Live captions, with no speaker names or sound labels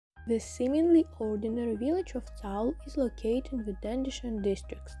The seemingly ordinary village of Taul is located in the Dandishan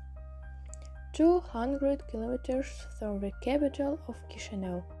district, 200 kilometers from the capital of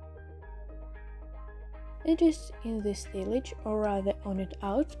Chișinău. It is in this village, or rather on its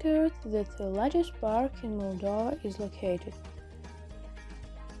outskirts, that the largest park in Moldova is located.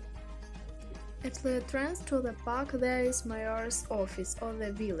 At the entrance to the park there is mayor's office of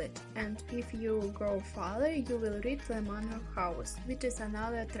the village, and if you go further you will reach the manor house, which is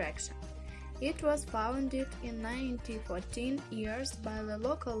another attraction. It was founded in 1914 years by the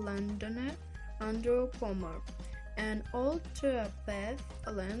local landowner Andrew Pommer. An old tour path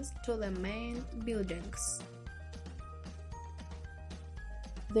leads to the main buildings.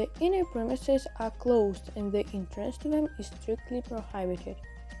 The inner premises are closed and the entrance to them is strictly prohibited.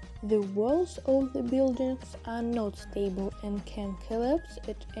 The walls of the buildings are not stable and can collapse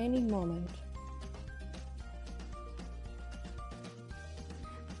at any moment.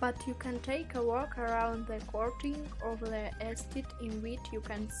 But you can take a walk around the courtyard of the estate, in which you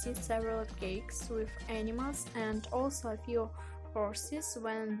can see several cakes with animals and also a few horses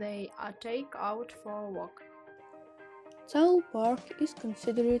when they are taken out for a walk. Taul Park is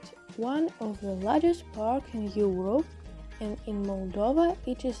considered one of the largest parks in Europe, and in Moldova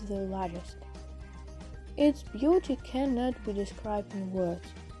it is the largest. Its beauty cannot be described in words.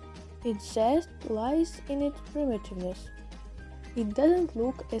 Its zest lies in its primitiveness. It doesn't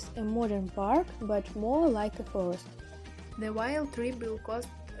look as a modern park, but more like a forest. The wild trip will cost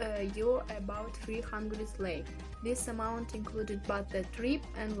you about 300 lei. This amount included both the trip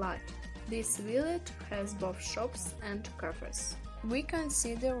and lodge. This village has both shops and cafes. We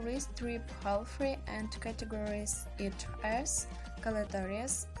consider this trip half-free and categorize it as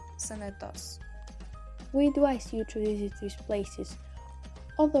Calătoresc, sănătos. We advise you to visit these places,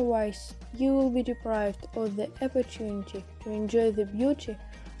 otherwise you will be deprived of the opportunity to enjoy the beauty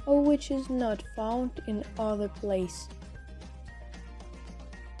of which is not found in other places.